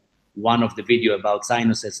you one of the video about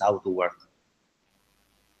sinuses, how to work.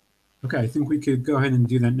 Okay, I think we could go ahead and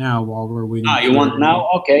do that now while we're waiting. You want now?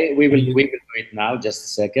 Okay, we will do it now. Just a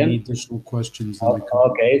second. Any additional questions?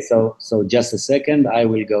 Okay, so just a second. I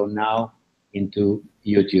will go now into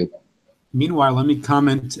YouTube. Meanwhile, let me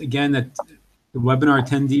comment again that the webinar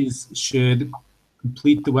attendees should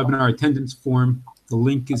complete the webinar attendance form. The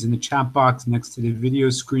link is in the chat box next to the video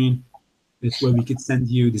screen. This way we could send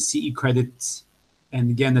you the CE credits. And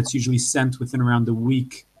again, that's usually sent within around a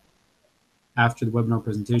week after the webinar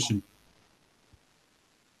presentation.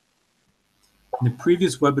 In the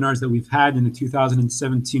previous webinars that we've had in the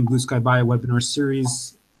 2017 Blue Sky Bio webinar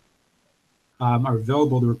series are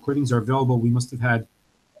available. The recordings are available. We must have had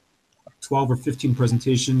 12 or 15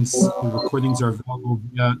 presentations. The recordings are available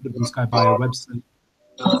via the Blue Sky Bio website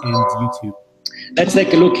and YouTube. Let's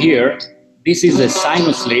take a look here. This is a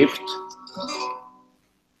sinus lift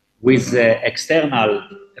with the external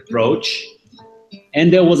approach.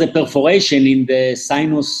 And there was a perforation in the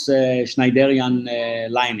sinus Schneiderian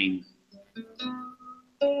lining.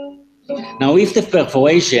 Now, if the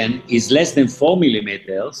perforation is less than 4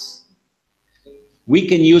 millimeters, we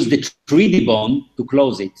can use the 3D bond to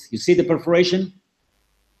close it. You see the perforation?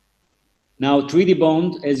 Now, 3D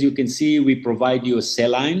bond, as you can see, we provide you a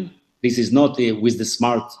saline. This is not with the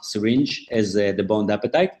smart syringe as the bond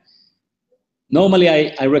appetite. Normally,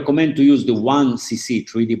 I recommend to use the 1 cc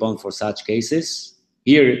 3D bond for such cases.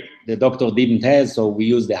 Here, the doctor didn't have, so we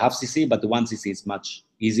use the half cc, but the 1 cc is much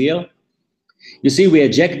easier. You see, we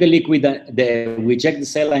eject the liquid, we eject the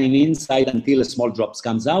saline inside until a small drops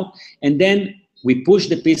comes out, and then we push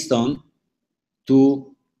the piston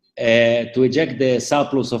to eject the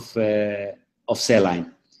surplus of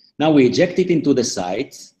saline. Now we eject it into the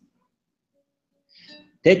sides,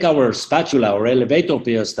 take our spatula or elevator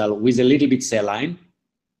peristyle with a little bit saline,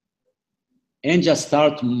 and just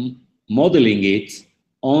start modeling it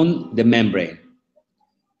on the membrane.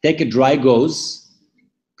 Take a dry gauze,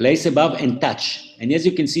 place above and touch. And as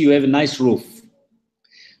you can see, you have a nice roof.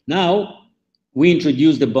 Now, we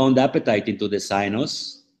introduce the bond appetite into the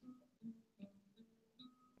sinus.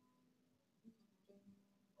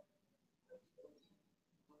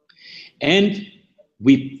 And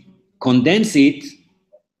we condense it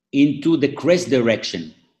into the crest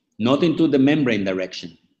direction, not into the membrane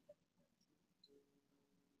direction.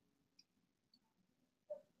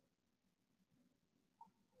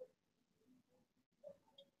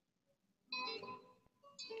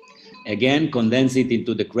 Again, condense it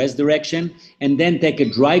into the crest direction, and then take a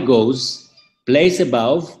dry gauze, place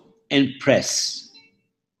above, and press.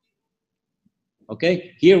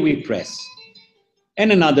 Okay, here we press.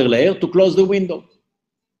 And another layer to close the window.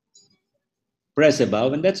 Press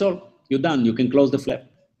above, and that's all. You're done. You can close the flap.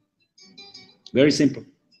 Very simple.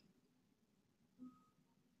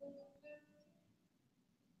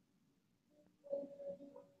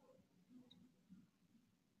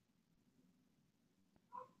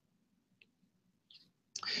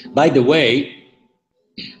 By the way,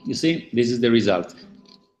 you see, this is the result.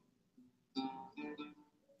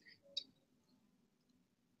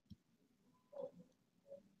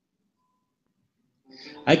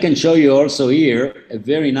 I can show you also here a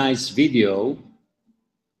very nice video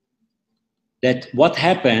that what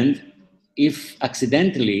happened if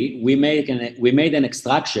accidentally we made an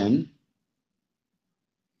extraction,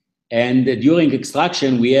 and during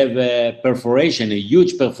extraction we have a perforation, a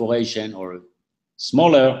huge perforation or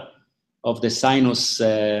smaller of the sinus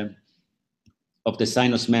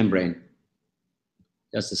membrane.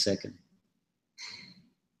 Just a second.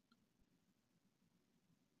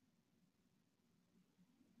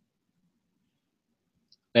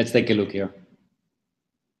 Let's take a look here.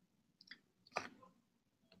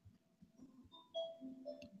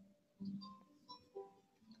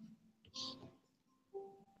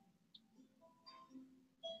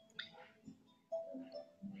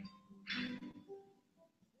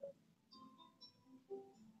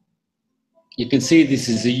 You can see this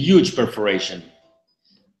is a huge perforation.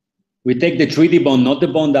 We take the 3D bond, not the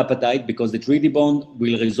bond apatite, because the 3D bond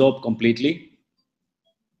will resorb completely.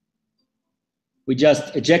 We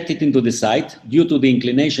just eject it into the site. Due to the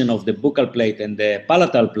inclination of the buccal plate and the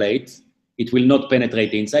palatal plate, it will not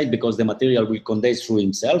penetrate inside because the material will condense through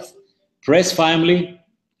himself. Press firmly,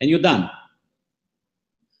 and you're done.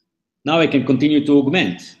 Now I can continue to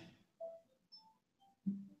augment.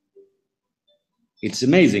 It's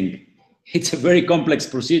amazing. It's a very complex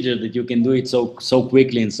procedure that you can do it so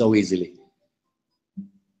quickly and so easily.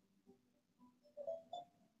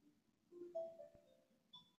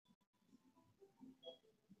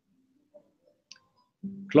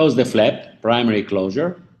 Close the flap, primary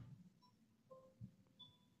closure.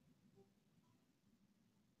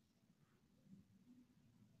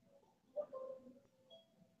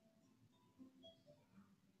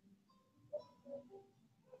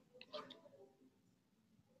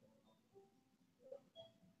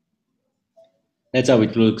 That's how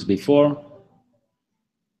it looks before.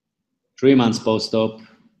 3 months post-op,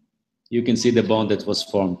 you can see the bond that was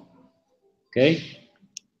formed. Okay.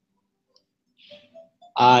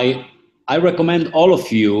 I recommend all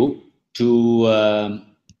of you to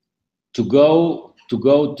go to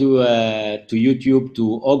YouTube,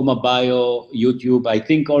 to Ogma Bio YouTube. I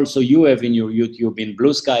think also you have in your YouTube, in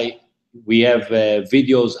Blue Sky, we have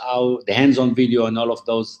videos, the hands-on video and all of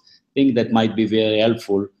those things that might be very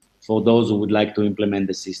helpful for those who would like to implement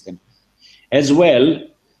the system. As well,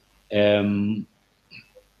 you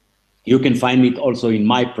can find it also in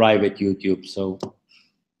my private YouTube, so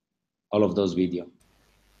all of those videos.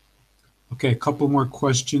 Okay, a couple more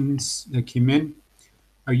questions that came in.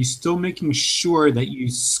 Are you still making sure that you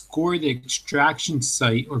score the extraction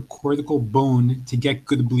site or cortical bone to get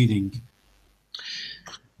good bleeding?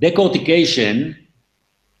 Decortication,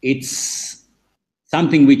 it's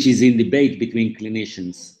something which is in debate between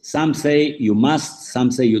clinicians. Some say you must,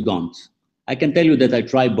 some say you don't. I can tell you that I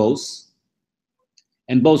try both,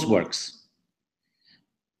 and both works.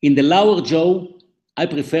 In the lower jaw, I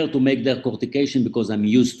prefer to make decortication because I'm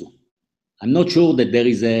used to. I'm not sure that there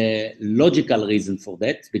is a logical reason for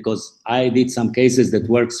that, because I did some cases that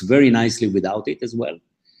works very nicely without it as well.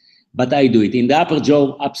 But I do it. In the upper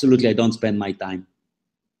jaw, absolutely, I don't spend my time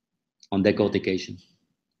on decortication.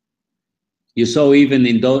 You saw even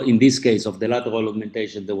in this case of the lateral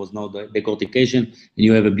augmentation, there was no decortication, and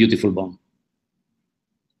you have a beautiful bone.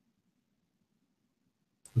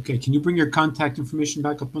 Okay, can you bring your contact information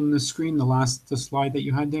back up on the screen, the slide that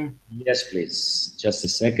you had there? Yes, please. Just a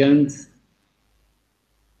second.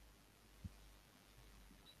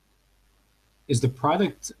 Is the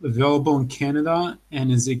product available in Canada, and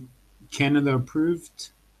is it Canada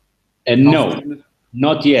approved? No,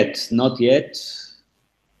 not yet, not yet.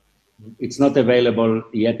 It's not available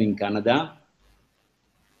yet in Canada,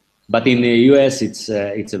 but in the US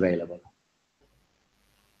it's available.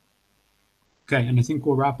 Okay, and I think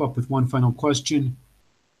we'll wrap up with one final question.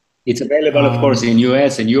 It's available, of course, in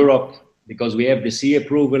US and Europe because we have the CE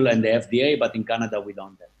approval and the FDA, but in Canada we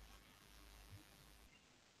don't have.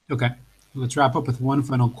 Okay, let's wrap up with one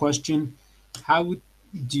final question. How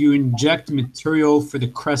do you inject material for the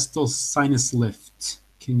crestal sinus lift?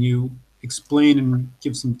 Can you explain and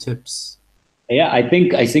give some tips? Yeah, I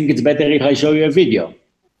think it's better if I show you a video.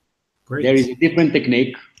 Great. There is a different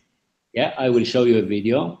technique. Yeah, I will show you a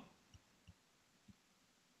video.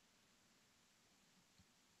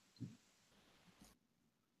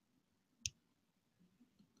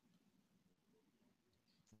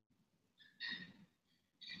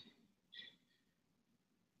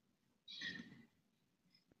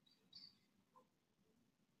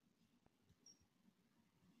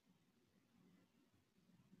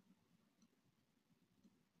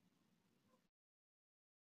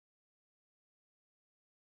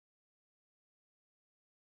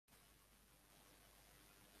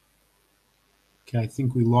 Okay, I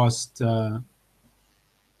think we lost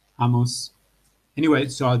Amos. Anyway,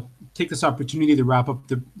 so I'll take this opportunity to wrap up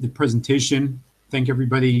the presentation. Thank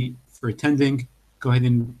everybody for attending. Go ahead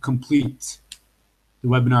and complete the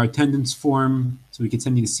webinar attendance form so we can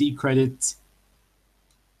send you the CE credit.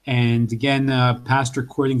 And again, past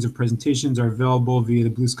recordings of presentations are available via the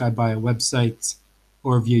Blue Sky Bio website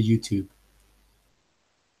or via YouTube.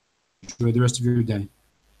 Enjoy the rest of your day.